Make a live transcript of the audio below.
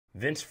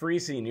Vince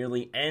Friese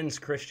nearly ends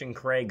Christian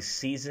Craig's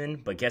season,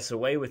 but gets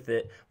away with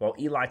it, while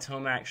Eli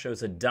Tomac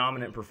shows a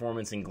dominant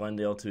performance in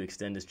Glendale to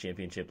extend his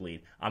championship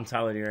lead. I'm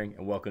Tyler Deering,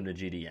 and welcome to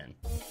GDN.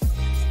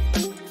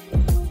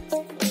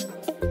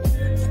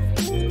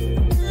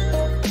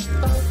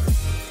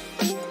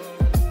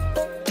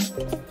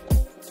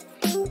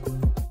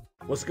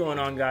 What's going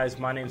on, guys?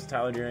 My name is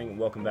Tyler Deering, and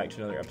welcome back to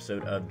another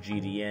episode of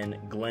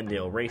GDN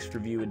Glendale Race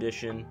Review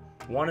Edition.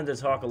 Wanted to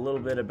talk a little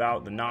bit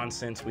about the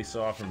nonsense we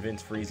saw from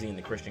Vince Friese in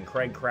the Christian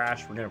Craig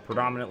crash. We're going to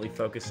predominantly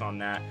focus on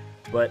that,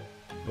 but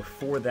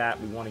before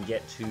that, we want to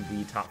get to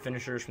the top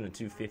finishers from the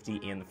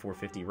 250 and the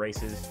 450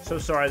 races. So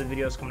sorry the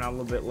video's coming out a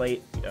little bit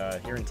late.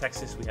 Here in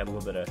Texas, we had a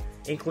little bit of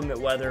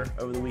inclement weather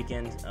over the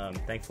weekend.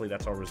 Thankfully,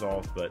 that's all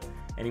resolved, but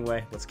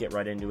anyway, let's get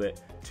right into it.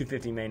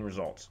 250 main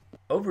results.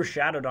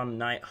 Overshadowed on the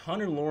night,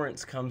 Hunter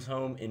Lawrence comes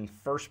home in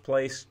first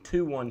place,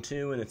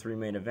 2-1-2 in the three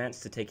main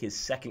events to take his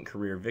second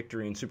career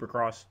victory in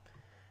Supercross.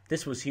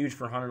 This was huge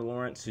for Hunter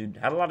Lawrence, who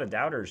had a lot of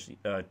doubters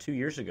 2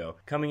 years ago.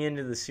 Coming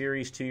into the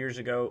series 2 years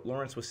ago,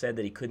 Lawrence was said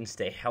that he couldn't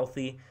stay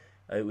healthy.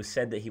 It was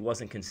said that he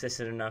wasn't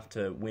consistent enough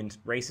to win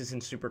races in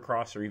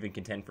Supercross or even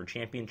contend for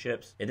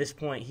championships. At this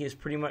point, he is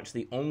pretty much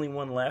the only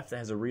one left that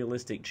has a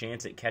realistic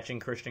chance at catching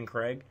Christian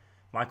Craig.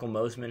 Michael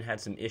Mosiman had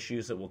some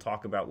issues that we'll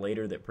talk about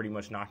later that pretty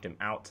much knocked him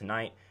out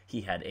tonight. He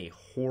had a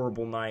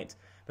horrible night.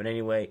 But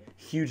anyway,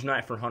 huge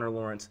night for Hunter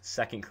Lawrence,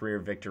 second career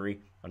victory.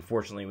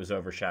 Unfortunately, it was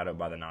overshadowed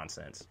by the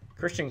nonsense.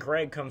 Christian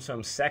Craig comes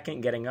home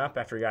second, getting up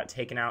after he got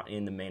taken out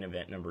in the main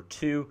event number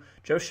 2.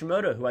 Joe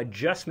Shimoda, who I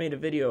just made a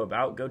video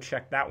about, go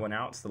check that one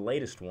out. It's the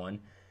latest one.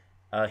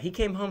 He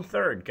came home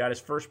third, got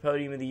his first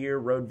podium of the year,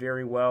 rode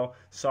very well.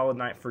 Solid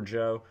night for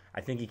Joe.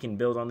 I think he can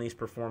build on these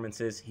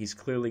performances. He's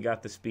clearly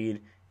got the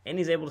speed, and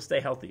he's able to stay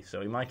healthy,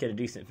 so he might get a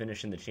decent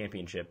finish in the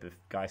championship if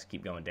guys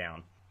keep going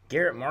down.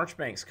 Garrett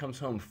Marchbanks comes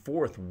home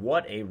fourth.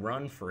 What a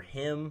run for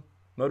him.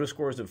 Moto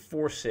scores of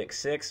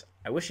 4.66.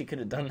 I wish he could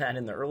have done that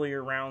in the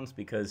earlier rounds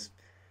because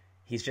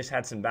he's just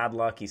had some bad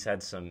luck. He's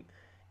had some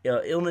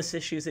illness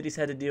issues that he's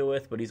had to deal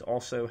with, but he's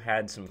also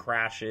had some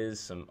crashes,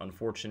 some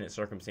unfortunate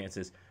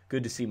circumstances.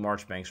 Good to see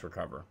Marchbanks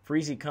recover.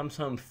 Friese comes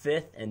home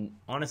fifth, and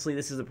honestly,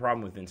 this is the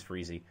problem with Vince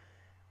Friese.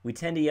 We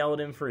tend to yell at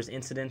him for his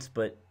incidents,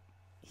 but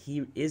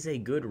he is a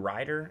good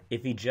rider.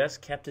 If he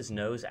just kept his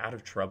nose out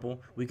of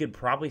trouble, we could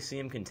probably see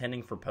him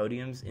contending for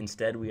podiums.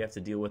 Instead, we have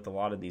to deal with a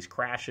lot of these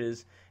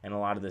crashes and a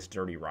lot of this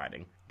dirty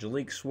riding.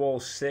 Jalek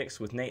Swoll 6th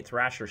with Nate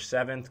Thrasher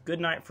 7th.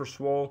 Good night for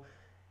Swoll.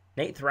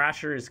 Nate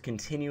Thrasher is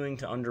continuing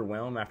to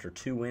underwhelm after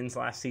 2 wins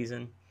last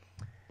season.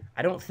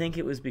 I don't think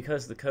it was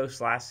because the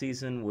coast last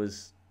season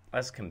was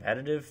less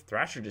competitive.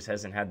 Thrasher just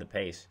hasn't had the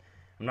pace.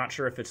 I'm not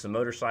sure if it's the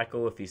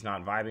motorcycle, if he's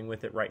not vibing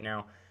with it right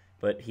now.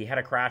 But he had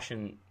a crash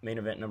in main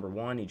event number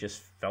 1. He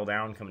just fell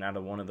down coming out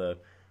of one of the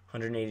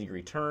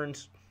 180-degree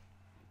turns.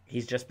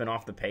 He's just been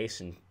off the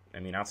pace, and I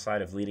mean,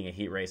 outside of leading a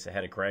heat race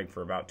ahead of Craig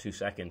for about 2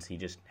 seconds, he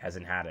just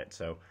hasn't had it.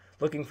 So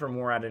looking for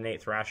more out of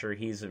Nate Thrasher.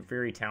 He's a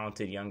very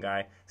talented young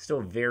guy,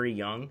 still very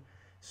young.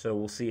 So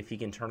we'll see if he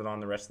can turn it on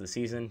the rest of the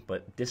season,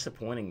 but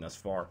disappointing thus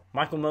far.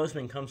 Michael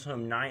Mosiman comes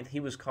home 9th. He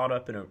was caught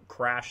up in a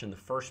crash in the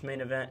first main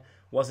event.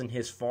 Wasn't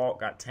his fault.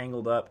 Got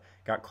tangled up.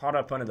 Got caught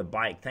up under the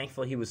bike.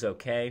 Thankfully, he was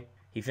okay.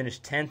 He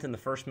finished 10th in the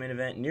first main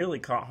event, nearly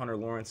caught Hunter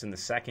Lawrence in the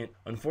second.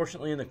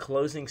 Unfortunately, in the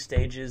closing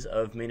stages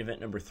of main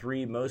event number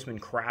 3, Mosiman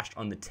crashed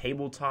on the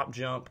tabletop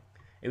jump.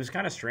 It was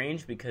kind of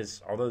strange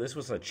because although this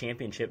was a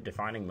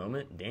championship-defining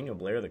moment, Daniel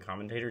Blair, the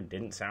commentator,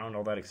 didn't sound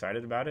all that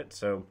excited about it.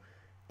 So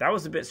that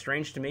was a bit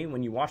strange to me.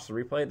 When you watch the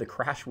replay, the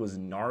crash was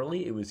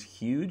gnarly. It was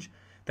huge.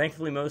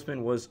 Thankfully,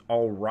 Mosiman was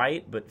all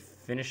right, but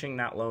finishing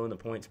that low in the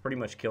points pretty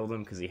much killed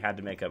him because he had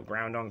to make up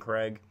ground on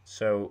Craig.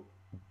 So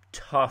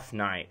tough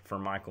night for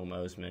Michael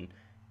Mosiman.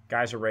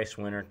 Guy's a race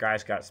winner.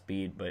 Guy's got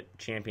speed, but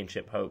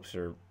championship hopes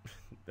are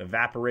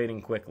evaporating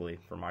quickly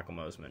for Michael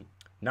Mosiman.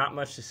 Not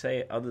much to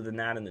say other than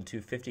that in the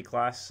 250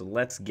 class, so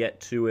let's get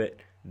to it.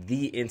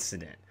 The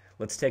incident.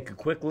 Let's take a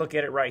quick look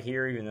at it right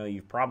here, even though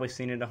you've probably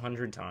seen it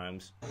 100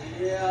 times.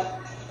 Yeah,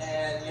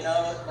 and you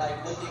know,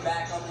 like looking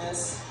back on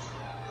this,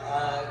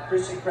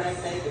 Christian Craig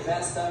made the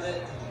best of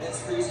it.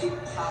 Vince Friese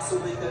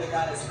possibly could have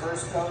got his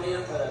first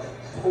podium, but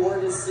a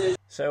poor decision.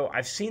 So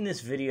I've seen this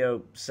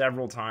video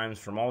several times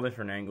from all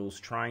different angles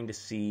trying to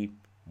see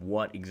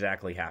what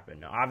exactly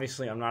happened. Now,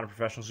 obviously, I'm not a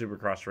professional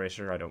Supercross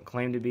racer. I don't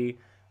claim to be.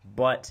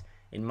 But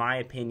in my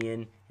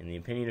opinion, in the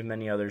opinion of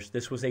many others,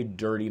 this was a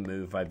dirty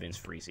move by Vince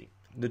Friese.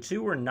 The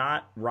two were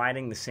not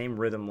riding the same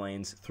rhythm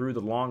lanes through the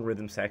long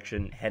rhythm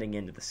section heading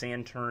into the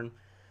sand turn.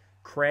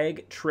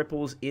 Craig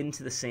triples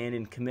into the sand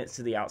and commits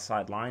to the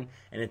outside line,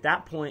 and at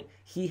that point,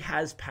 he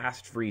has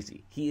passed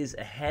Friese. He is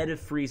ahead of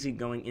Friese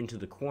going into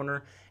the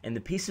corner, and the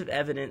piece of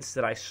evidence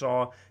that I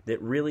saw that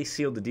really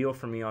sealed the deal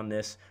for me on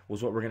this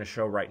was what we're going to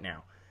show right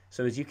now.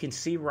 So as you can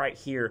see right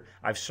here,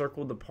 I've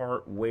circled the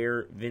part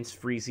where Vince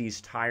Friese's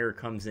tire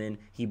comes in.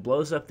 He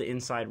blows up the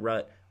inside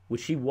rut,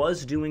 which he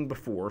was doing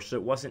before, so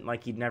it wasn't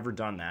like he'd never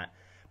done that.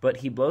 But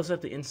he blows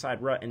up the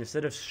inside rut, and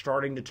instead of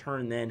starting to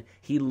turn then,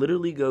 he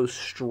literally goes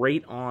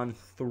straight on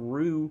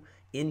through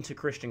into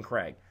Christian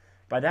Craig.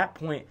 By that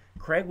point,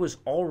 Craig was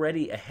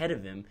already ahead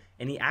of him,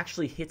 and he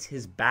actually hits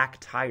his back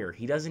tire.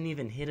 He doesn't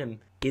even hit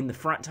him in the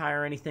front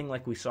tire or anything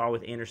like we saw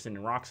with Anderson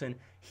and Roczen.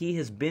 He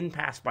has been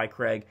passed by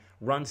Craig,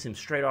 runs him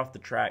straight off the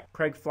track.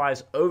 Craig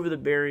flies over the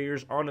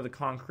barriers onto the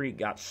concrete,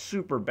 got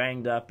super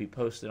banged up. He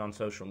posted on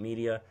social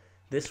media.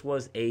 This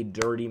was a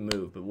dirty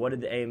move, but what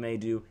did the AMA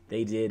do?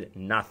 They did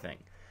nothing.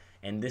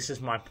 And this is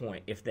my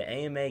point. If the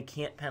AMA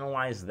can't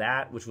penalize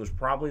that, which was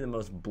probably the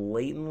most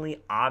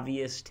blatantly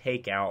obvious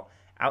takeout,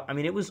 I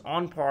mean, it was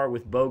on par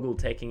with Bogle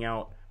taking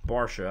out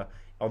Barcia,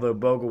 although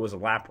Bogle was a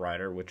lap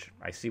rider, which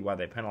I see why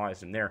they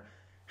penalized him there.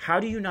 How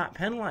do you not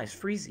penalize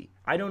Friese?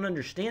 I don't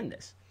understand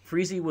this.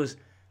 Friese was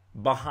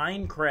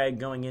behind Craig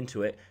going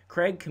into it.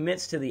 Craig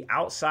commits to the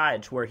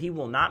outside to where he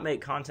will not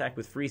make contact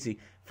with Friese.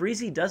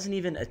 Friese doesn't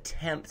even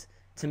attempt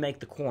to make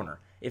the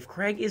corner. If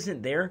Craig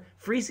isn't there,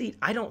 Friese,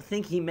 I don't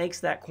think he makes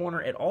that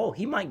corner at all.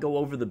 He might go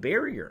over the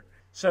barrier.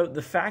 So the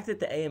fact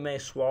that the AMA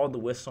swallowed the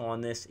whistle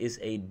on this is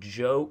a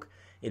joke.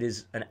 It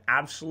is an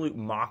absolute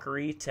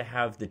mockery to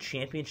have the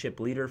championship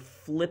leader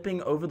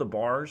flipping over the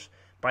bars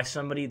by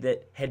somebody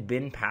that had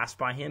been passed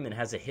by him and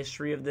has a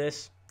history of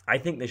this. I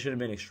think they should have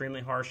been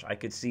extremely harsh. I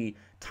could see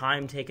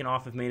time taken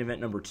off of main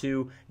event number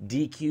 2,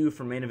 DQ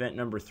for main event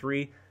number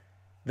 3.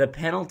 The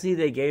penalty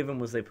they gave him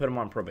was they put him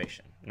on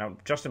probation. Now,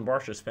 Justin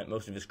Barcia spent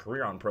most of his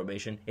career on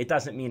probation. It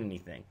doesn't mean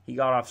anything. He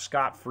got off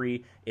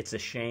scot-free. It's a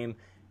shame.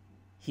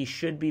 He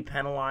should be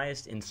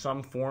penalized in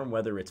some form,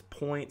 whether it's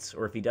points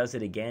or if he does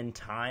it again,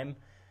 time.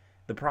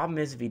 The problem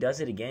is if he does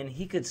it again,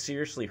 he could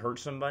seriously hurt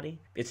somebody.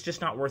 It's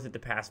just not worth it to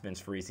pass Vince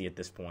Friese at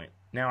this point.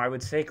 Now, I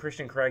would say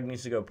Christian Craig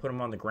needs to go put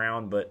him on the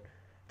ground, but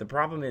the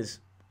problem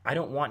is I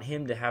don't want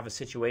him to have a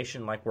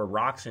situation like where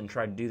Roczen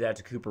tried to do that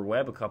to Cooper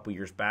Webb a couple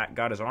years back,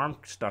 got his arm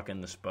stuck in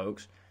the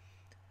spokes.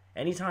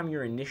 Anytime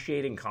you're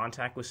initiating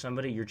contact with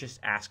somebody, you're just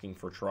asking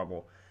for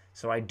trouble.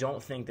 So I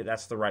don't think that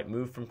that's the right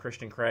move from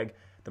Christian Craig.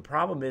 The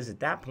problem is at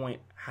that point,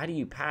 how do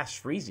you pass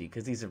Friese?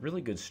 Because he's a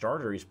really good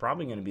starter. He's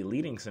probably going to be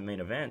leading some main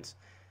events.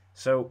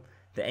 So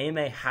the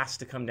AMA has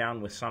to come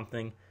down with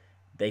something.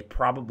 They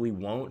probably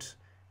won't.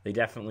 They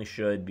definitely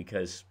should,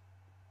 because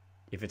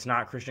if it's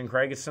not Christian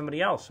Craig, it's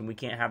somebody else, and we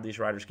can't have these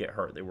riders get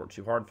hurt. They worked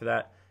too hard for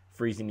that.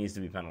 Friese needs to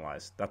be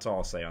penalized. That's all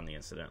I'll say on the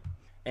incident.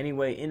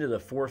 Anyway, into the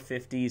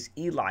 450s,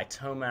 Eli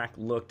Tomac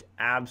looked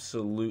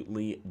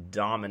absolutely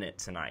dominant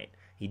tonight.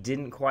 He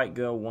didn't quite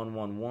go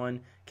 1-1-1,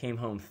 came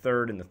home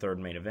third in the third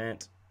main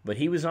event. But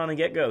he was on the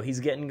get-go. He's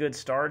getting good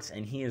starts,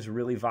 and he is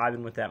really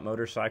vibing with that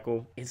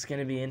motorcycle. It's going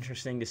to be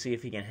interesting to see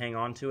if he can hang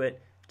on to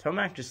it.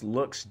 Tomac just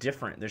looks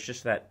different. There's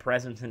just that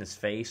presence in his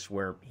face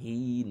where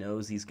he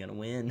knows he's going to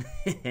win,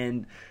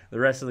 and the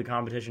rest of the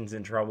competition's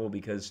in trouble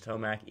because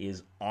Tomac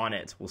is on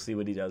it. We'll see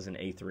what he does in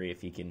A3 if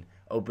he can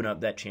open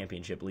up that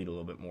championship lead a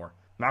little bit more.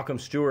 Malcolm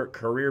Stewart,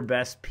 career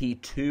best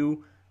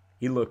P2.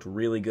 He looked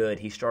really good.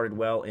 He started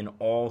well in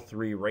all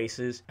 3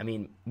 races. I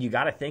mean, you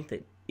got to think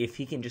that if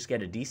he can just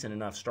get a decent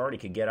enough start, he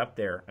could get up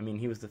there. I mean,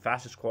 he was the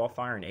fastest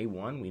qualifier in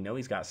A1. We know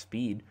he's got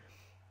speed.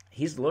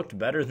 He's looked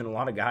better than a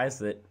lot of guys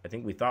that I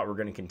think we thought were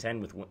going to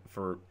contend with.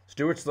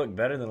 Stewart's looked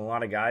better than a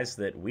lot of guys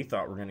that we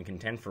thought were going to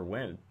contend for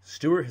wins.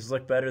 Stewart has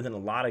looked better than a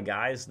lot of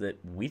guys that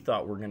we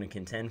thought were going to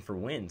contend for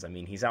wins. I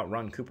mean, he's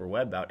outrun Cooper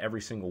Webb about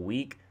every single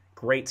week.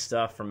 Great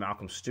stuff from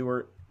Malcolm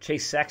Stewart.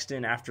 Chase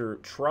Sexton, after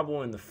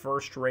trouble in the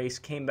first race,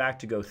 came back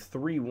to go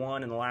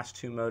 3-1 in the last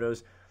 2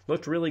 motos.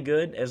 Looked really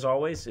good, as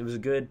always. It was a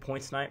good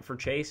points night for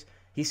Chase.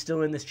 He's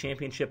still in this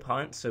championship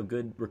hunt, so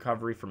good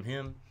recovery from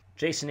him.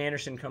 Jason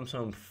Anderson comes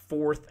home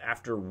 4th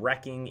after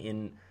wrecking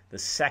in the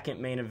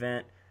second main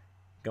event.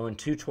 Going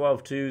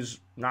 2:12.2s,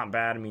 not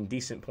bad. I mean,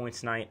 decent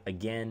points night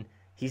again.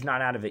 He's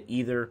not out of it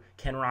either.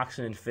 Ken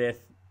Roczen in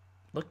 5th.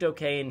 Looked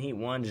okay in Heat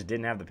 1, just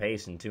didn't have the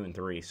pace in 2 and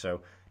 3.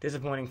 So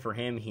disappointing for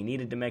him. He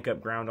needed to make up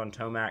ground on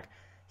Tomac.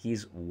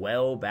 He's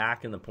well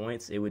back in the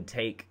points. It would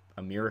take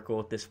a miracle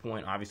at this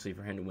point, obviously,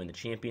 for him to win the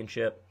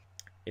championship.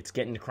 It's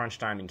getting to crunch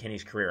time in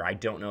Kenny's career. I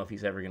don't know if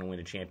he's ever going to win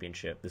a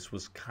championship. This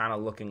was kind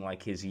of looking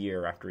like his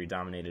year after he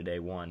dominated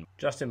A1.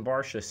 Justin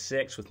Barcia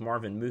 6th with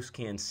Marvin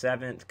Musquin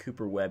 7th,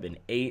 Cooper Webb in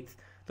 8th.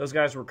 Those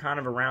guys were kind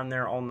of around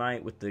there all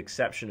night with the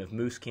exception of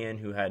Musquin,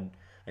 who had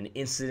an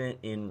incident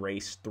in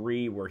race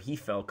 3 where he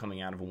fell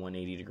coming out of a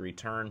 180-degree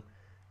turn.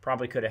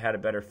 Probably could have had a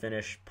better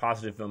finish.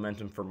 Positive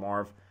momentum for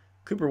Marv.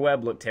 Cooper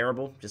Webb looked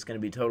terrible, just going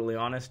to be totally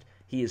honest.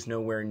 He is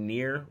nowhere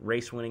near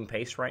race-winning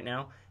pace right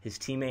now. His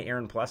teammate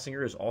Aaron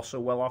Plessinger is also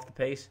well off the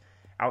pace.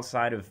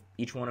 Outside of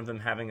each one of them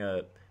having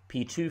a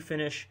P2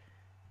 finish,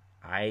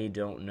 I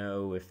don't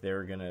know if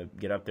they're going to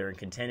get up there and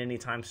contend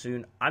anytime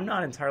soon. I'm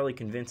not entirely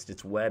convinced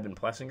it's Webb and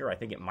Plessinger. I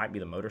think it might be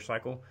the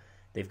motorcycle.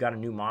 They've got a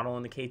new model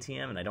in the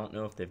KTM, and I don't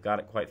know if they've got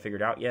it quite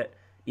figured out yet.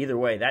 Either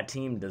way, that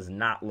team does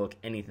not look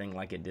anything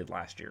like it did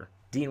last year.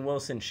 Dean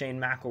Wilson, Shane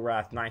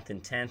McElrath, 9th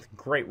and 10th.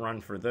 Great run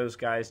for those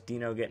guys.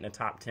 Dino getting a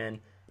top 10.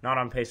 Not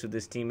on pace with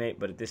this teammate,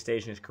 but at this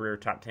stage in his career,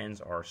 top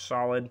 10s are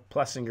solid.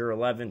 Plessinger,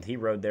 11th. He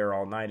rode there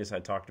all night, as I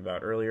talked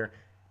about earlier.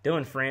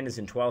 Dylan Ferrandis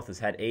in 12th has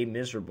had a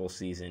miserable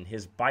season.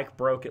 His bike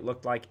broke, it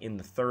looked like, in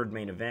the third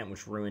main event,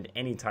 which ruined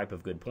any type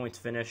of good points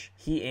finish.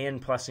 He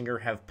and Plessinger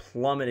have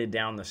plummeted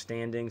down the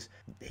standings.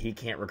 He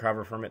can't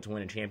recover from it to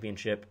win a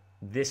championship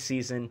this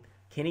season.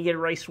 Can he get a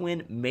race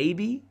win?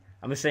 Maybe.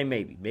 I'm going to say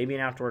maybe. Maybe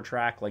an outdoor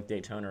track like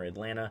Daytona or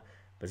Atlanta,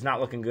 but it's not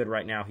looking good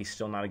right now. He's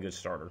still not a good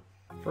starter.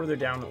 Further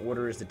down the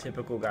order is the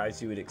typical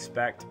guys you would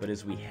expect, but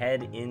as we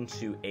head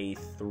into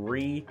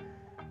A3,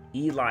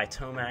 Eli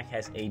Tomac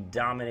has a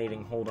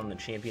dominating hold on the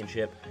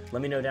championship.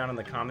 Let me know down in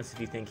the comments if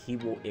you think he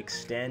will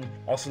extend.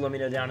 Also, let me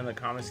know down in the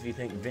comments if you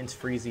think Vince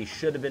Friese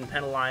should have been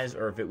penalized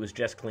or if it was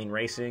just clean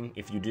racing.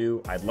 If you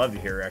do, I'd love to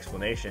hear your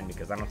explanation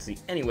because I don't see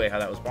any way how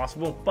that was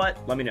possible, but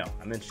let me know.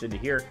 I'm interested to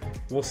hear.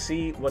 We'll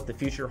see what the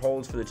future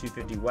holds for the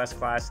 250 West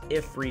class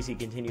if Friese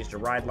continues to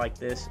ride like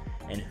this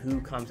and who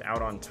comes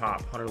out on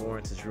top. Hunter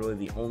Lawrence is really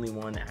the only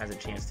one that has a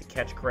chance to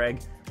catch Craig.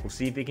 We'll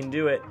see if he can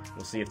do it.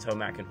 We'll see if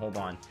Tomac can hold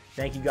on.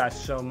 Thank you guys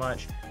so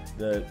much.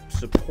 The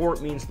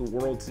support means the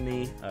world to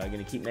me. Going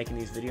to keep making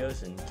these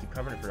videos and keep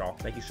covering it for y'all.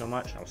 Thank you so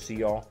much. I'll see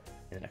y'all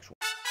in the next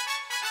one.